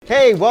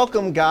Hey,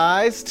 welcome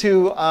guys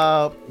to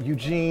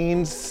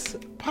Eugene's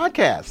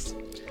podcast.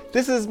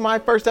 This is my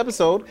first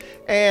episode,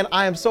 and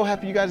I am so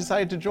happy you guys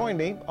decided to join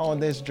me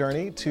on this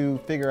journey to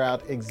figure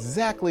out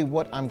exactly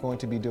what I'm going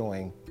to be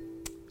doing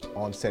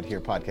on Set Here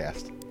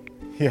podcast.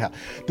 Yeah,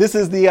 this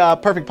is the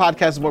perfect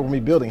podcast is what we're going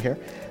to be building here.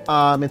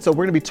 And so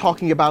we're going to be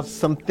talking about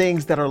some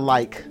things that are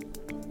like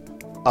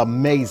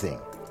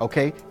amazing,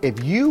 okay?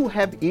 If you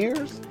have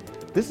ears,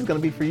 this is going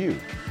to be for you.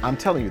 I'm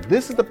telling you,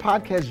 this is the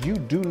podcast you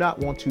do not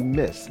want to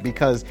miss,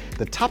 because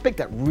the topic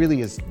that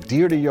really is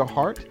dear to your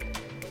heart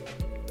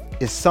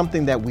is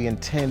something that we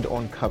intend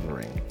on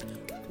covering.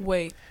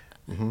 Wait,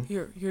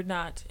 you're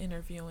not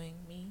interviewing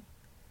me?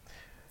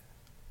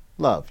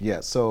 Love, yeah.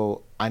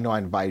 So I know I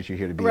invited you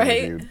here to be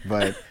interviewed,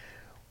 but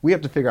we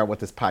have to figure out what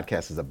this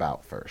podcast is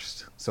about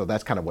first. So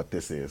that's kind of what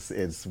this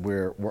is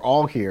we're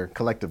all here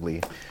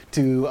collectively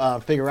to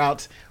figure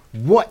out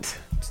what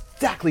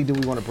exactly do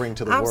we want to bring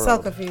to the world. I'm so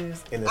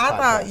confused. I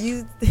thought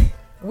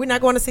we're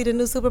not going to see the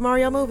new Super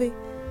Mario movie.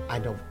 I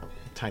know,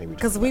 Tiny.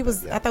 Because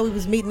I thought we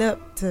was meeting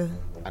up to.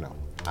 I know.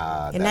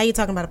 And now you're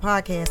talking about a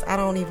podcast. I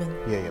don't even.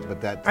 Yeah,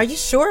 but that. Are you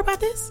sure about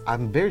this?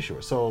 I'm very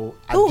sure. So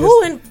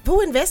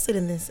who invested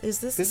in this? Is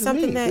this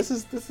something me. that?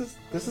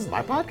 This is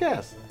my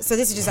podcast. So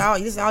this is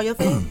all your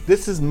thing?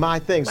 This is my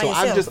thing. By So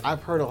yourself?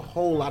 I've heard a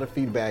whole lot of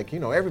feedback. You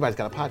know, everybody's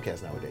got a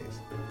podcast nowadays,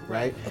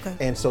 right? Okay.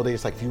 And so they're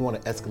just like, if you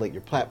want to escalate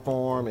your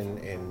platform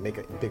and make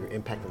a bigger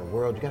impact in the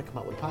world, you got to come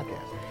out with a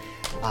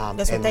podcast.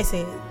 That's what they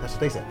said. That's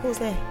what they said. Who's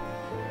they?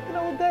 You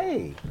know,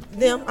 they.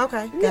 Them.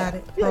 Okay, got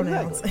it. Yeah,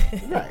 Pronouns.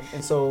 exactly. Right.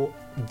 And so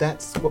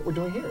that's what we're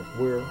doing here.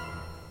 We're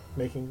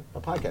making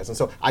a podcast. And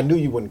so I knew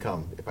you wouldn't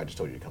come if I just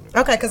told you to come.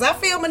 Okay, because I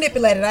feel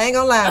manipulated. I ain't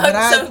gonna lie, but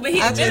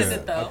he I admitted just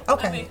it though.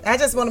 okay. I mean, I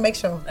just want to make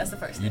sure. that's the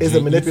first thing. Is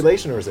it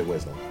manipulation or is it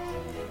wisdom?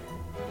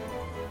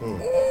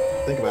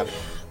 Think about it.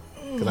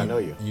 Because I know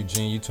you.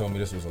 Eugene, you told me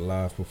this was a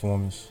live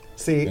performance.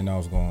 See? And I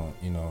was going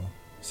to,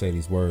 say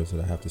these words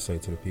that I have to say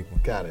to the people.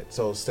 Got it.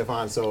 So,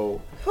 Stefan,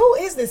 Who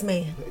is this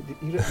man?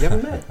 you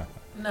haven't met?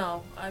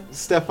 No,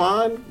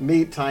 Stefan,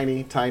 meet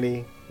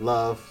Tiny,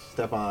 love,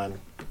 Stefan.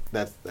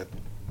 That's that.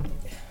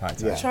 Hi,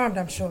 Ty. Yeah. Charmed,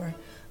 I'm sure.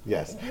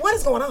 Yes. What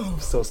is going on?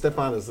 So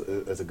Stefan is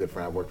a good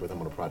friend. I worked with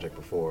him on a project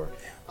before.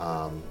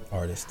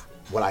 Artist.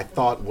 What I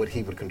thought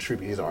he would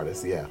contribute, he's an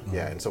artist, yeah.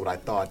 And so what I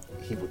thought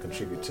he would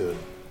contribute to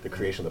the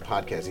creation of the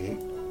podcast,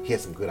 he had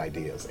some good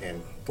ideas.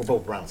 And we're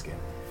both brown skin,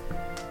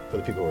 for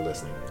the people who are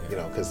listening,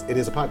 because it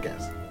is a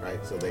podcast,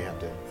 right? So they have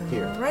to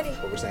hear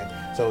what we're saying.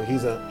 So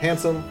he's a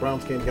handsome,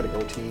 brown skin, got a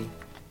goatee.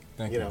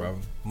 Thank you, brother.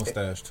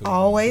 Mustache, too.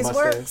 Always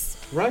Mustache.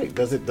 Works. Right.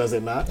 Does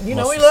it not? You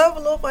know, we love a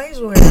little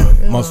facial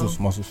hair. Muscles.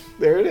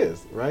 There it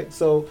is, right?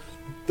 So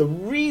the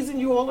reason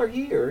you all are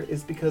here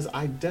is because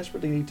I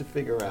desperately need to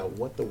figure out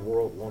what the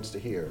world wants to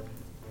hear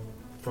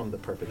from the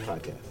perfect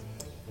podcast,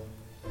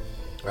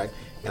 right?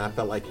 And I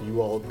felt like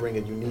you all bring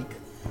a unique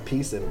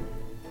piece, and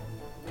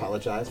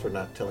apologize for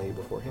not telling you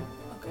beforehand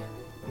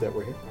that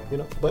we're here,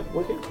 but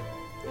we're here.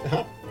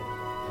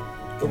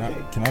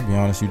 Can I be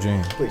honest,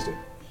 Eugene? Please do.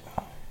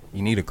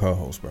 You need a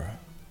co-host, bro.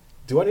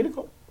 Do I need a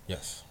call?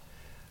 Yes.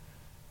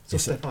 So,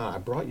 Stefan, I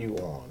brought you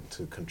on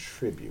to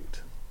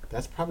contribute.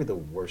 That's probably the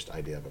worst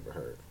idea I've ever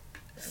heard.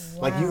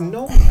 Wow. Like,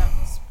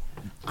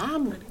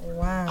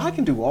 I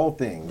can do all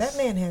things. That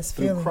man has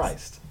through feelings.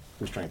 Christ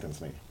who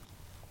strengthens me.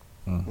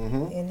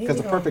 And Because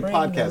the perfect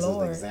podcast is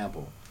an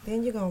example.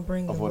 Then you're gonna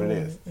bring of the what it Lord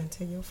is.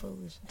 into your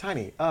foolishness.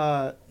 Tiny,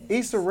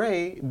 Issa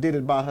Rae did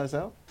it by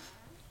herself.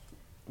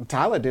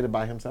 Tyler did it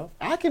by himself.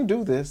 I can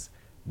do this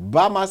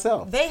by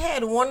myself. They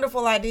had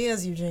wonderful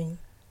ideas, Eugene.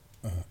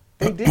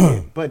 They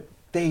did, but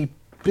they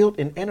built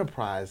an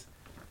enterprise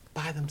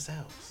by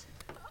themselves,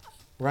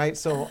 right?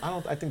 So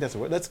I think that's a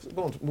word. Let's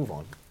move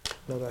on.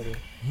 No idea.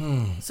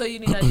 So you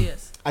need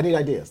ideas. I need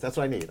ideas. That's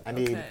what I need.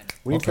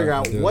 We need to figure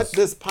out what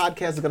this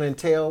podcast is going to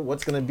entail.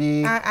 What's going to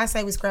be. I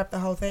say we scrap the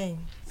whole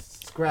thing.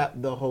 Scrap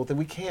the whole thing.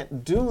 We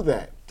can't do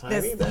that,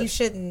 Tiny. You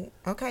shouldn't.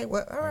 Okay,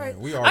 well, all right.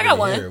 I got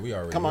one. Here. We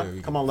already Come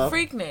on, love.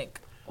 Freaknik.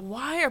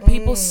 Why are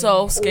people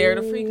so scared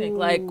of Freaknik?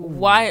 Like,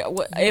 why?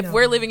 If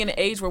we're living in an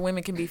age where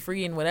women can be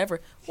free and whatever,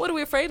 what are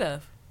we afraid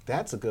of?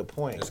 That's a good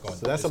point.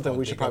 So that's something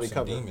we should probably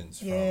cover.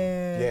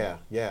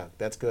 Yeah,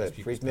 that's good.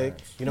 Freaknik.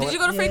 Did you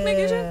go to Freaknik,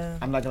 did you?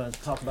 I'm not going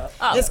to talk about.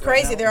 It's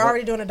crazy. They're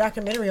already doing a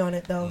documentary on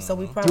it, though. So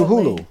we probably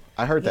through Hulu.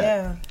 I heard that.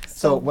 Yeah.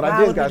 So what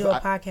I did, guys, do a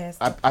podcast?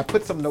 I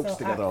put some notes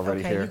together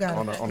already here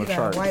on a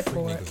chart.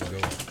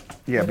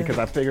 Yeah, because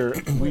I figure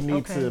we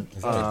need to.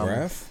 Is that a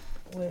graph?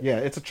 Yeah,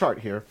 it's a chart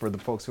here for the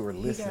folks who are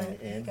listening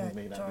and who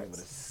may not be able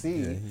to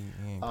see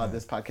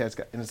this podcast.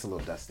 And it's a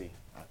little dusty.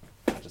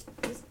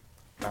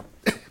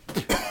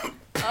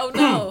 Oh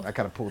no! I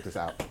kind of pulled this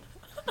out.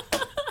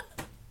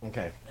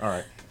 Okay, all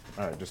right,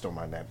 just don't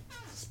mind that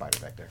spider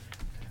back there.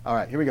 All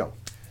right, here we go.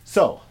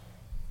 So,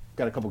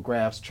 got a couple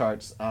graphs,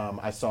 charts.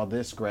 I saw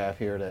this graph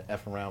here to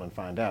F around and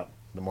find out.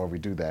 The more we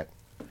do that,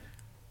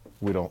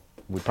 we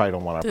probably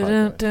don't want our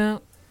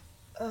podcast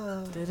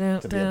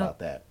to be about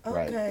that,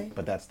 right?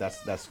 But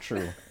that's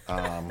true.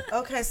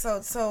 Okay,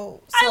 so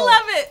I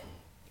love it.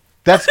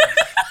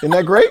 Isn't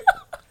that great?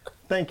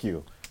 Thank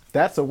you.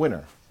 That's a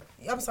winner.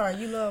 I'm sorry,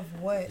 you love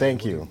what?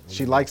 Thank you.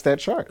 She likes that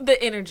chart.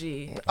 The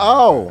energy.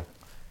 Oh.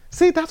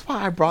 See, that's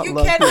why I brought You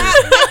love cannot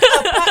here.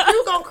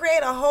 you're going to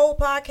create a whole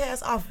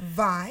podcast off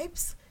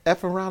vibes?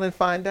 F around and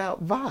find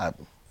out vibe.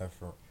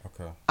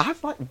 Okay. I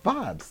like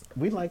vibes.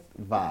 We like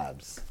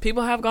vibes.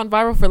 People have gone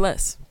viral for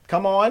less.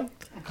 Come on.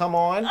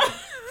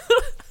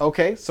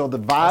 Okay, so the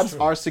vibes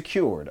are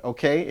secured,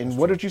 okay? And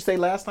what did you say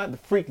last night? The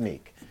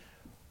Freaknik.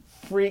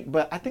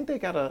 But I think they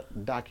got a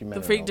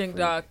documentary. The Freak Dink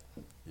Doc.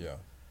 Yeah.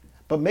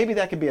 But maybe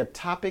that could be a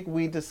topic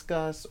we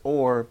discuss,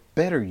 or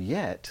better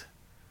yet,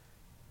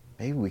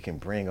 maybe we can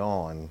bring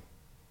on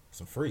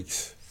Some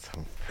freaks.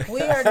 some.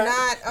 We are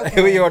not.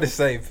 Okay. We on the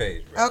same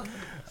page, bro. Okay.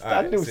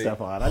 I knew see.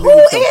 Stefan. I Who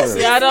knew he'd come is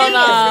through. Yeah, I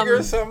don't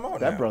Figure something on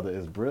That now. brother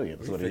is brilliant.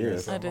 That's what he figure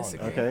is. something I on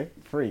disagree. now. Okay,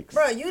 freaks.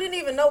 Bro, you didn't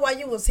even know why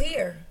you was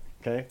here.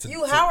 Okay,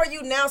 How are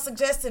you now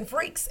suggesting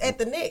freaks at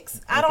the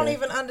Knicks? I don't Okay.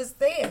 even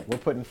understand. we're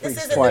putting This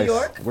freaks isn't twice. New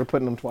York. We're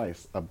putting them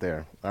twice up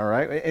there. All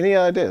right. Any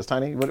ideas,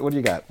 Tiny? What do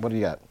you got?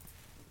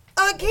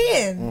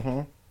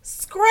 Again,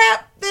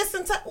 scrap this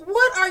entire.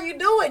 What are you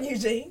doing,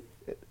 Eugene?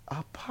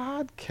 A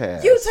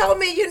podcast. You told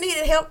me you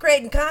needed help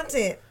creating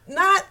content,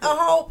 not a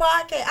whole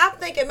podcast. I'm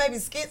thinking maybe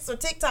skits or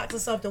TikToks or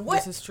something.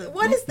 What This is true.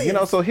 What is this? You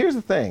know, so here's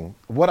the thing.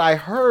 What I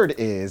heard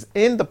is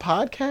in the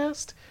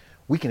podcast,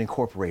 we can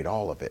incorporate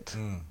all of it.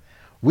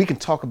 We can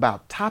talk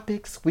about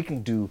topics. We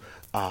can do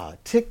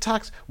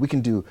TikToks. We can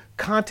do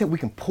content. We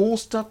can pull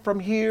stuff from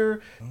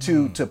here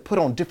to put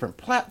on different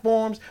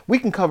platforms. We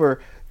can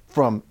cover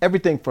from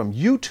everything from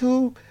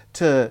YouTube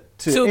to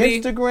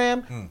Tubi.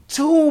 Instagram.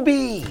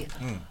 Tubi.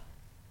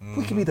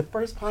 We could be the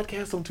first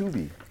podcast on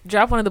Tubi.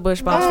 Drop one of the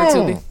Bush bombs for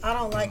Tubi. I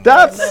don't like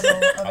That's- that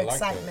level of like that.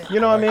 excitement. You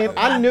know what I mean?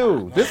 I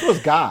knew this was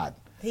God.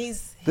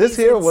 This This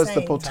here was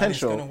the insane.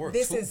 potential.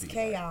 This is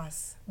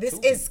chaos. This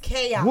is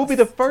chaos. We'll be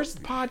the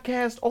first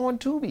podcast on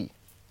Tubi.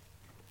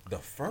 The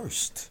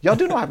first. Y'all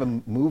do know I have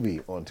a movie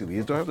on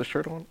Tubi. Do I have the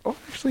shirt on? Oh,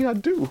 actually, I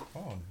do.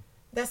 Oh,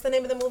 That's the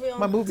name of the movie on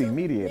My movie, Tubi?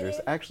 Mediators,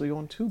 actually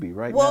on Tubi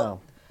right Well- now.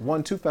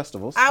 Won 2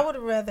 festivals. I would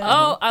rather.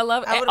 Oh, I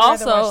love it. I would And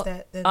rather also, watch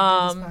that than do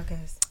this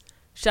podcast.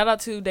 Shout out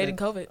to Dating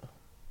COVID.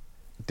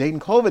 Dating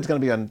COVID's going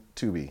to be on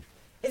Tubi.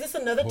 Is this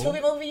another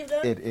Tubi movie you've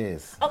done? It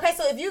is. Okay,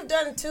 so if you've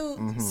done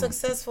 2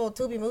 successful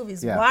Tubi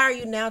movies, Yeah. why are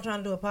you now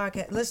trying to do a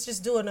podcast? Let's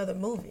just do another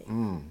movie.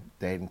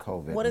 Dating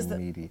COVID. What is the-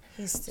 media.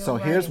 he's still So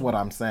here's writing. what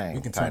I'm saying.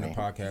 we can turn Tiny. the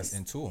podcast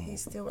into a movie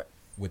He's still.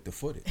 with the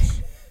footage.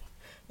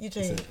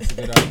 Eugene. It's a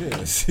good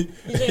idea. See?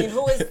 Eugene,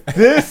 who is?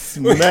 This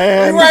We're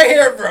man right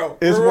here, bro.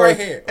 is We're worth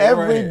right here. We're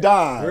every right here.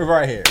 dime. We're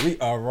right here. We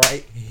are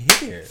right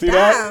here. See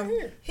that?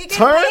 Damn. He getting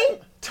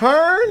paid?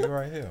 Turn We're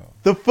right here.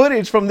 the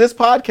footage from this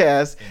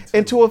podcast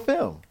into a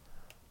film.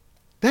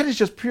 That is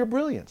just pure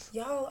brilliance.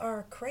 Y'all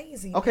are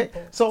crazy. Okay,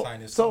 people. so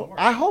Tiny is so gonna work.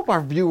 I hope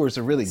our viewers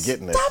are really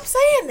getting this. Stop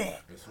saying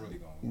that. It's really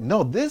going.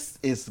 No, this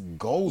is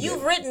golden.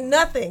 You've written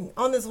nothing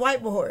on this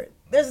whiteboard.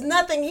 There's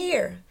nothing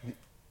here.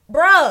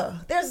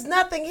 Bruh, there's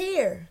nothing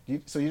here.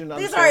 So you didn't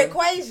These understand? are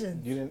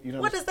equations. You didn't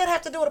What does that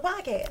have to do with a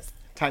podcast?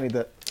 Tiny,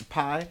 the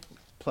pi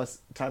plus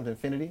times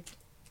infinity.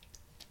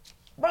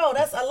 Bro,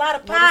 that's a lot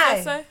of What does pie.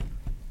 that say?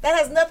 That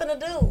has nothing to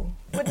do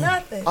with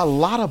nothing. A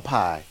lot of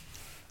pie.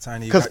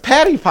 Tiny. Because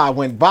Patty Pie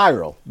went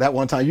viral that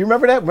one time. You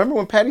remember that? Remember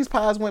when Patty's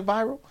Pies went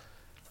viral?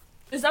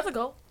 Is that the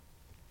goal?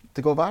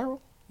 To go viral?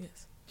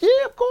 Yes.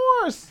 Yeah, of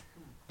course.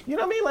 You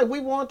know what I mean? Like, we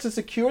want to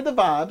secure the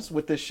vibes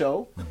with this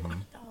show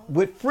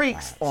with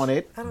freaks on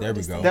it I don't There we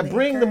understand go. that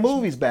bring the encouragement.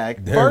 movies back.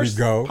 There First we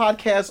go.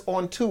 podcast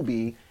on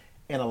Tubi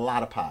and a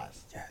lot of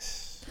pies.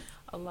 Yes.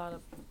 A lot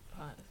of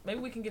pies. Maybe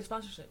we can get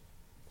sponsorship.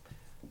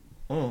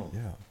 Yeah.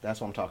 That's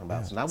what I'm talking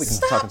about. So now we can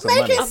Stop talking some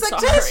money. making I'm sorry.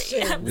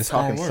 suggestions. We're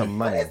talking all some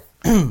money.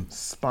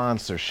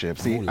 Sponsorship.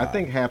 See, I Moolah.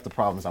 think half the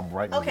problems I'm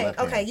writing with Okay, left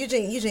okay, hand.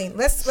 Eugene,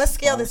 let's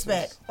scale this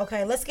back.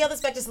 Okay, let's scale this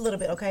back just a little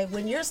bit. Okay,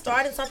 when you're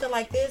starting something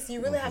like this,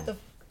 you really have to.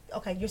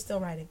 Okay, you're still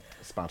writing.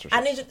 Sponsorship.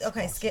 I need you.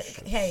 Okay,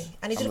 hey,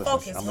 I need you to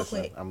focus real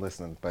quick. I'm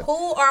listening. But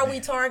Who are we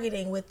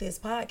targeting with this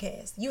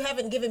podcast? You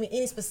haven't given me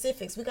any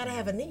specifics. We gotta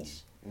have a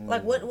niche.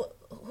 Like what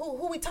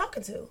who we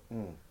talking to?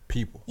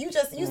 People. You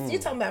just you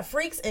talking about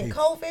freaks and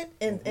COVID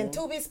and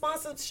Tubi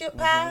sponsorship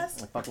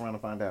pies? fuck around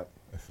and find out.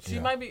 She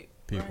Yeah. might be.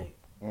 People.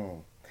 Right.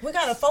 We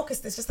gotta focus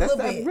this just a little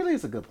That bit. really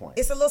is a good point.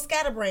 It's a little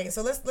scatterbrain.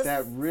 So let's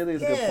That really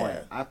is a good yeah. point.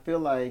 I feel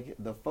like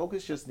the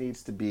focus just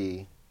needs to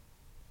be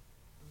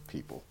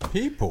people.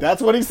 People.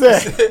 That's what he said.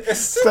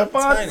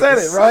 Stefan tiny. said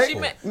It's it, right? She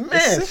meant- Man,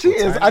 It's she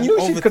simple, is. Tiny. I knew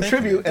You she'd overthinking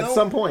contribute it. at Don't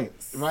some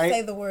point, Say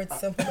right? the word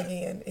simple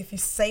again. If you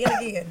say it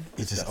again,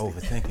 You're just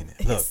overthinking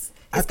it. Look,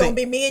 it's gonna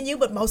be me and you,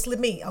 but mostly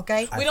me.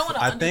 Okay. We don't want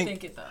to I underthink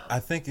think, it though. I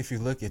think if you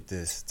look at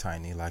this,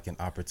 Tiny, like an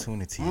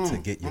opportunity to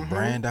get your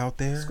brand out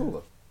there,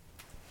 School.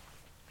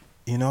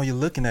 you know, you're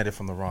looking at it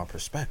from the wrong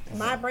perspective.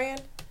 My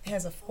brand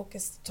has a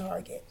focused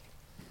target.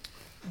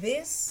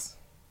 This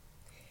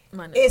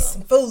Mine is as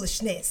some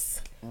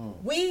foolishness.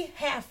 We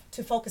have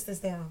to focus this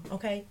down,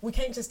 okay? We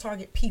can't just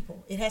target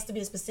people. It has to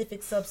be a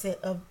specific subset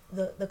of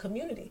the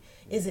community.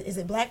 Is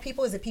it black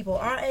people? Is it people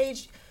our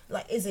age?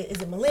 Like is it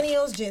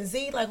millennials, Gen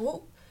Z? Like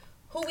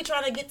who we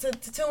trying to get to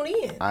tune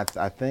in? I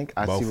think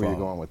I Both see where you're of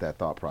 'em. going with that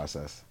thought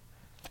process.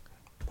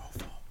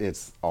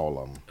 It's all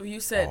of them. You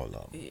said All of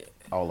 'em. yeah.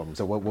 All of them.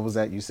 So what was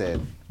that? You said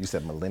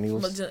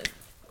millennials? Gen-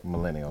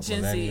 Millennials.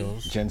 Gen Z.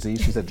 Millennials. Gen Z?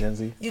 She said Gen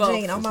Z? Eugene, Both. on my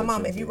She said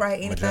mama, Gen if you Z.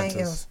 write anything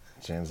Magentas. else,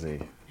 Gen Z.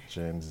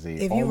 Gen Z.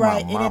 if Oh, you my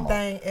write mama.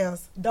 anything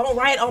else, don't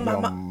write on my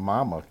Your mama.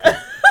 mama could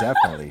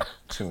definitely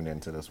tune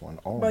into this one.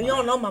 Oh, Bro, you my.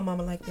 don't know my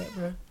mama like that,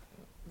 bro.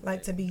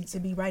 Like to be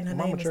writing her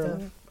Mama name and stuff.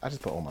 Cheryl. I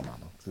just put oh my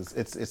mama.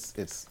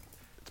 It's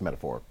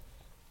metaphor.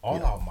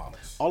 All our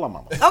mamas. All our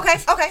mamas. Okay.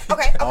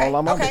 All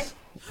our mamas. Okay.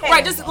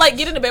 Right, just like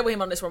get into bed with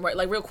him on this one, right?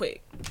 Like real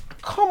quick.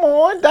 Come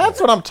on, that's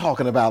what I'm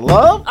talking about,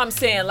 love. I'm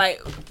saying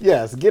like,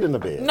 Yes, get in the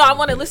bed. no, I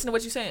want to listen to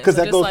what you're saying. Because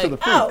So that just goes like, to the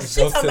Oh, freaks.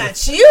 she talking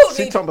about you.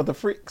 She nigga. talking about the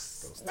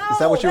freaks. Is No,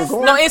 that what you were that's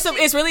going? No,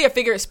 it's really a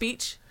figure of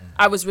speech.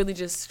 I was really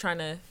just trying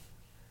to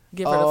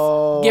give her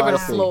Oh, the I the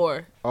see.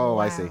 floor. Oh,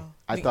 I see. Wow.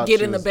 I thought Get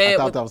she in the was- bed I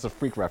thought with- that was a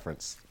freak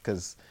reference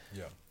because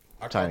Yeah.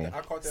 Tiny. I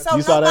caught that. So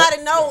You saw that?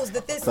 nobody knows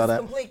that this Saw is that?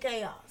 complete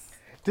chaos.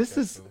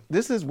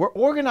 this is we're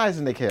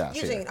organizing the chaos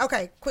Eugene, here.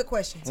 okay, quick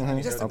question.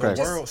 Just, Okay.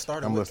 The world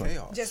started I'm with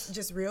listening. chaos.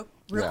 just real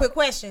Yeah. quick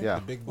question. Yeah.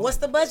 The big What's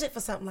the budget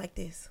for something like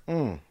this?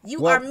 You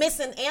Well- are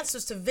missing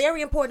answers to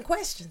very important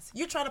questions.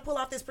 You're trying to pull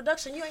off this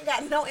production. You ain't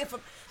got no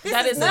info. This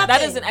That is is nothing.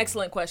 that is an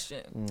excellent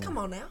question. Come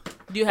on now.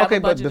 Do you have Okay,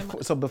 a but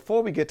budget?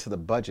 before we get to the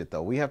budget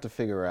though, we have to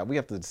figure out. We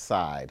have to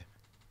decide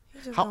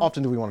how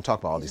often do we want to talk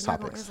about all these You're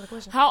not gonna topics. answer the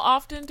question. How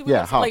often do we Yeah,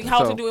 want to, how like often? how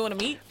So- often do we want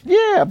to meet?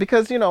 Yeah,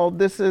 because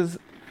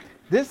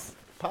this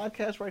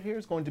podcast right here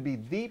is going to be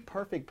the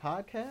perfect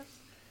podcast,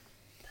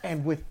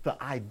 and with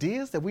the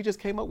ideas that we just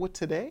came up with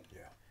today,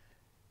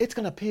 it's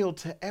going to appeal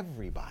to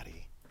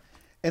everybody.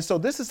 And so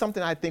this is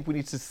something I think we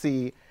need to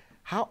see.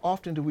 How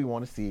often do we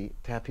want to see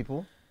to have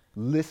people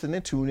listen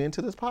and tune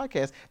into this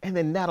podcast, and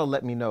then that'll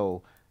let me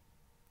know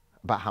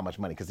about how much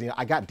money, because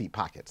I got deep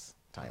pockets,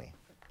 Tiny.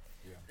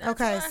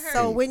 Okay, what I heard.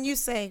 so when you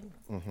say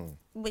Mm-hmm.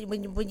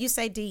 when you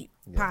say deep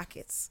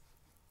pockets,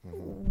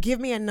 give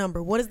me a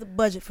number. What is the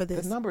budget for The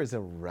this? number is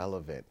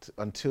irrelevant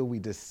until we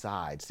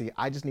decide. See,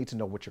 I just need to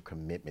know what your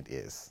commitment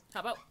is.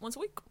 How about once a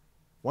week?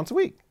 Once a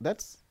week.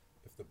 That's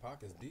If the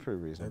pocket's deep, Pretty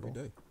reasonable.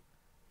 Every day.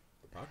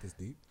 The pocket's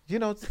deep.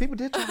 people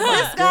did talk about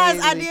This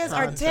guy's daily ideas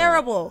are content.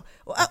 terrible.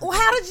 Well,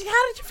 how did you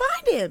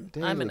find him?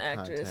 I'm Daily an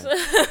actress.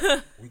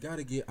 content. We got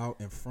to get out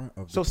in front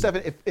of. So, the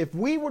Stephen, if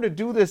we were to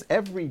do this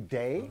every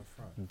day,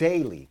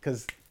 daily,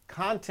 because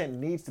content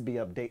needs to be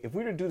updated. If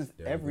we were to do this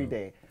There you every go.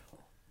 day,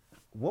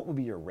 what would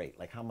be your rate?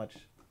 Like how much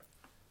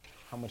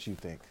you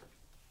think?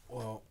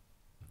 Well,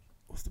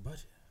 what's the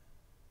budget?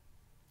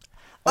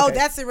 Oh, Okay.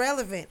 that's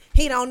irrelevant.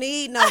 He don't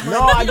need no money.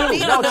 No, I He don't do.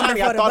 need No, number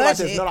Tony, I for the thought about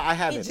this. budget. No, I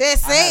have He it. just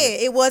I have said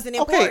it wasn't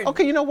important.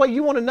 Okay, you know what?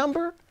 You want a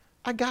number?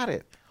 I got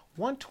it.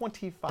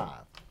 125.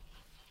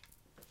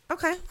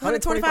 Okay,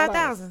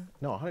 125,000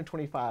 No,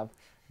 $125.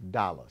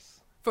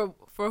 for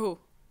who?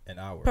 An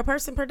hour. per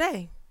person per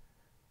day.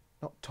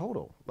 No,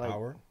 total. Like,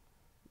 Hour.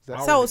 is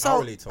that- So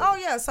Hourly total. oh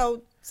yeah,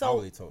 so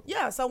Hourly total.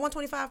 yeah, so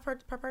 125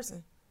 per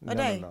person a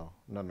day.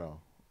 No.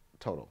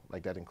 Total.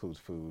 Like that includes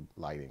food,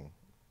 lighting,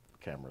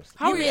 cameras.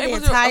 How You are you mean the able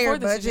to entire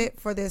afford this? budget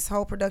for this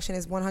whole production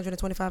is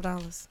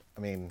 $125. I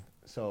mean,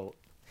 so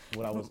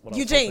what I was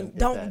Eugene, hoping is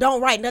don't that-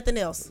 don't write nothing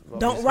else. Well,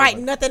 Don't just write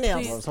hoping- nothing What I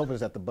else. was hoping is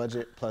that the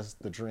budget plus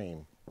the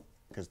dream,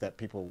 because that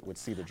people would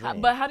see the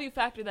dream. But how do you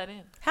factor that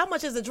in? How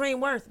much is the dream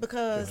worth? the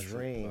Because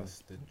dream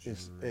Plus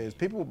the is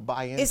people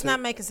buy into. it's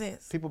not making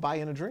sense. People buy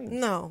into dreams.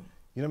 No.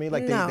 You know what I mean?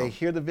 Like No. they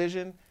hear the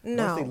vision.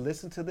 No. Once they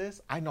listen to this,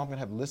 I know I'm gonna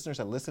have listeners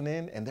that listen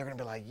in, and they're gonna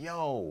be like,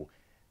 "Yo,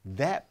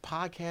 that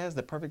podcast,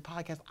 the perfect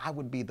podcast, I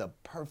would be the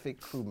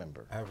perfect crew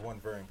member." I have one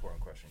very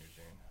important question,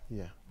 Eugene.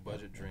 Yeah.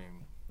 Budget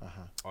dream.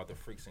 Are the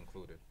freaks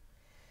included?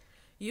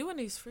 You and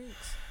these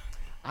freaks.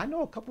 I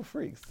know a couple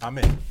freaks. I'm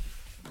in.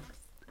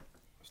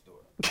 Let's do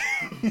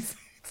it.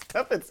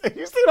 Stephen,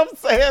 you see what I'm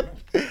saying?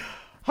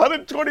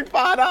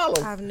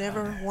 $125. I've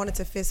never wanted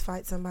to fist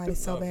fight somebody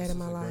so bad in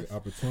my life.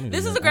 Opportunity.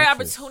 This is a great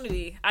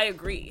opportunity. I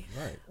agree.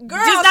 Right.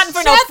 Girl, Just not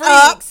for no shut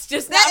up. freaks.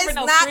 Just That not for is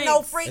no not freaks.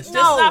 no freak. Just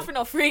No. not for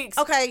no freaks.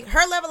 Okay,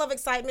 her level of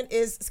excitement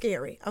is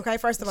scary. Okay,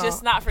 first of all,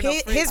 Just not for no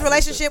his, freaks. his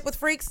relationship with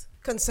freaks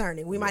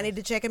concerning. We might need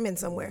to check him in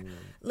somewhere.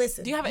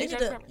 Listen, Do you have an need HR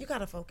to- department? You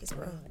gotta focus,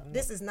 bro.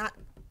 This is not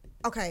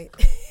okay.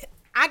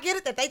 I get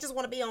it that they just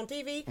want to be on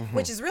TV,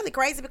 which is really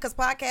crazy because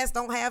podcasts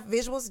don't have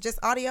visuals, just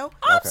audio.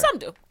 Some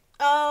do.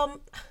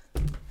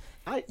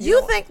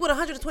 You know, think with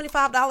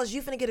 $125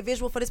 you finna get a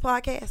visual for this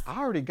podcast? I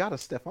already got a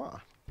Stefan.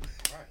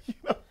 You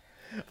know?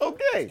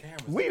 Okay,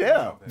 we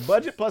there.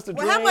 Budget plus the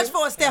dream. Well, how much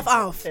for a Steph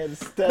off? And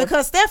Steph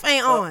Because Steph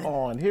ain't on.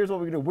 on. Here's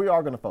what we do. We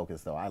are going to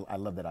focus, though. I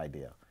love that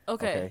idea.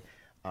 Okay.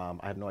 I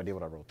have no idea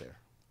what I wrote there,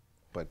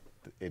 but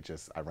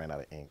I ran out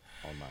of ink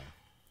on my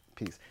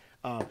piece.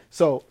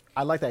 So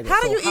I like that idea.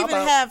 How do So you even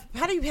about-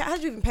 how do you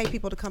even pay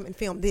people to come and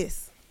film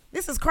this?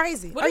 This is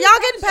crazy. What Are do y'all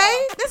you getting charge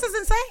paid? y'all? This is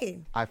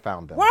insane. I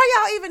found them. Why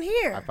are y'all even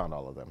here? I found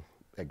all of them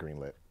at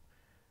Greenlit.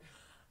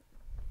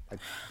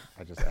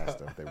 I just asked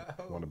them if they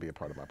want to be a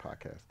part of my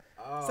podcast.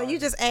 So you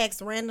just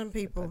asked random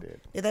people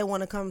did. if they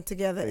want to come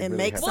together and really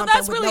make have- Well, something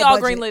that's with really no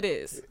all budget. Greenlit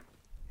is.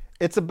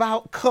 It's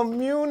about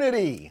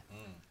community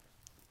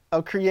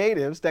of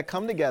creatives that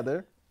come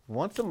together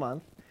once a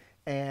month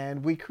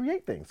and we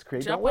create things.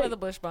 Jump one of the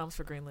bush bombs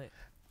for greenlit.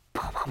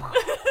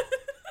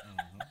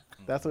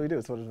 That's what we do.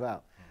 It's what it's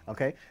about.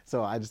 Okay,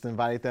 so I just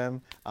invited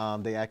them.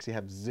 They actually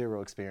have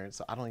zero experience,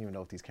 so I don't even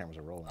know if these cameras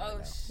are rolling right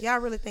now. Y'all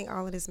really think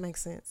all of this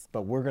makes sense?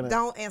 But we're gonna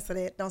Don't answer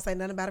that. Don't say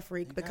nothing about a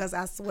freak because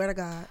I swear to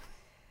God,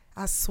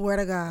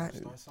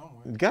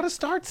 You gotta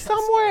start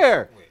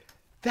somewhere.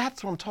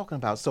 That's what I'm talking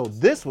about. So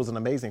this was an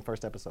amazing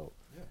first episode.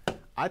 Yeah.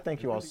 I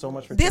thank you all so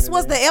much for This tuning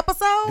was in. the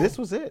episode? This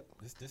was it.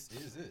 This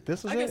is it.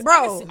 This was it.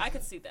 Bro. I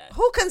could see that.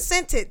 Who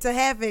consented to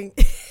having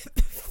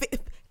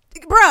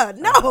Bruh,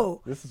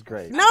 no. This is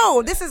great.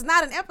 No, this is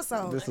not an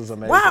episode. This is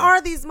amazing. Why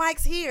are these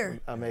mics here?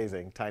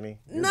 Amazing, Tiny.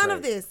 You're None great.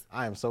 of this.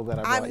 I am so glad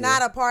I brought you. I'm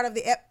not a part of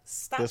the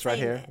Stop This right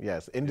saying here, that.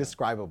 yes,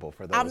 indescribable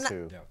for those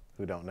who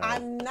don't know.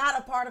 I'm not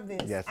a part of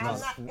this. Yes, I'm no.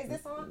 not. Is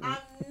this on? I'm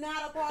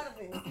not a part of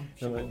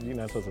this. You're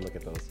not supposed to look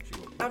at those.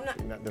 I'm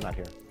not. They're not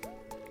here.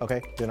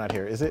 Okay, they're not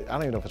here. Is it? I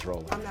don't even know if it's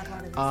rolling. I'm not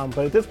part of this.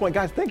 But at this point,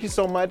 guys, thank you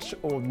so much.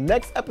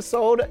 Next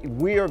episode,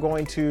 we are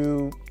going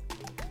to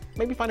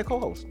maybe find a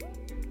co-host.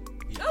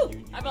 Oh,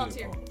 I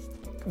volunteer.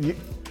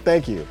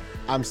 Thank you.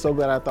 I'm so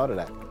glad I thought of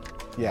that.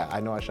 Yeah, I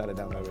know I shot it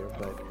down earlier,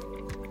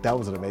 but that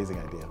was an amazing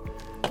idea.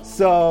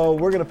 So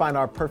we're going to find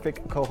our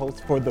perfect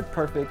co-host for the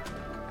perfect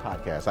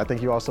podcast. I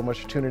thank you all so much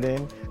for tuning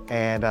in.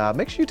 And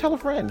make sure you tell a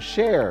friend.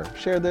 Share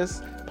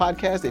this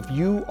podcast. If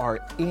you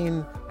are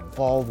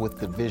involved with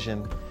the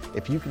vision,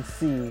 if you can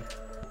see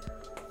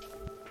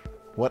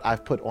what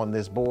I've put on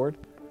this board,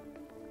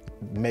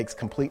 makes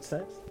complete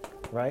sense,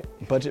 right?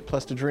 Budget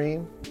plus the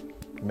dream.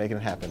 Making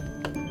it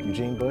happen.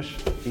 Eugene Bush,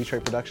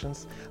 E-Trade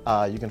Productions.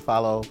 You can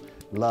follow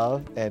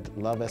Love at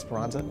Love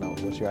Esperanza. No,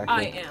 what's your actual?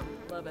 I am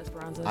Love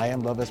Esperanza. I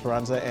am Love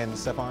Esperanza. And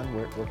Stefan,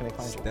 where can they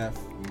find you? Steph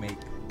make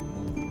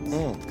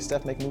movies.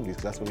 Steph make movies,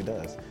 because that's what he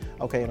does.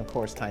 Okay, and of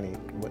course, Tiny,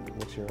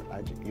 what's your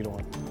IG? You don't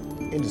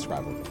want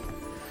indescribable,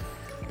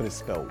 but it's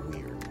spelled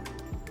weird.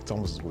 It's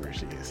almost as weird as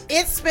she is.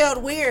 It's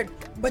spelled weird,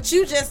 but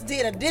you just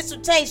did a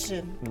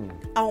dissertation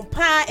on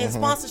pie and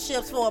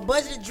sponsorships for a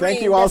budgeted dream.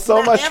 Thank you all that's so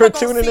not much ever for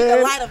gonna tuning see the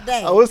in. light of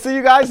day. I will see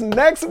you guys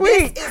next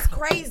week. This is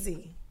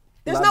crazy.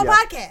 There's Love no y'all.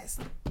 podcast.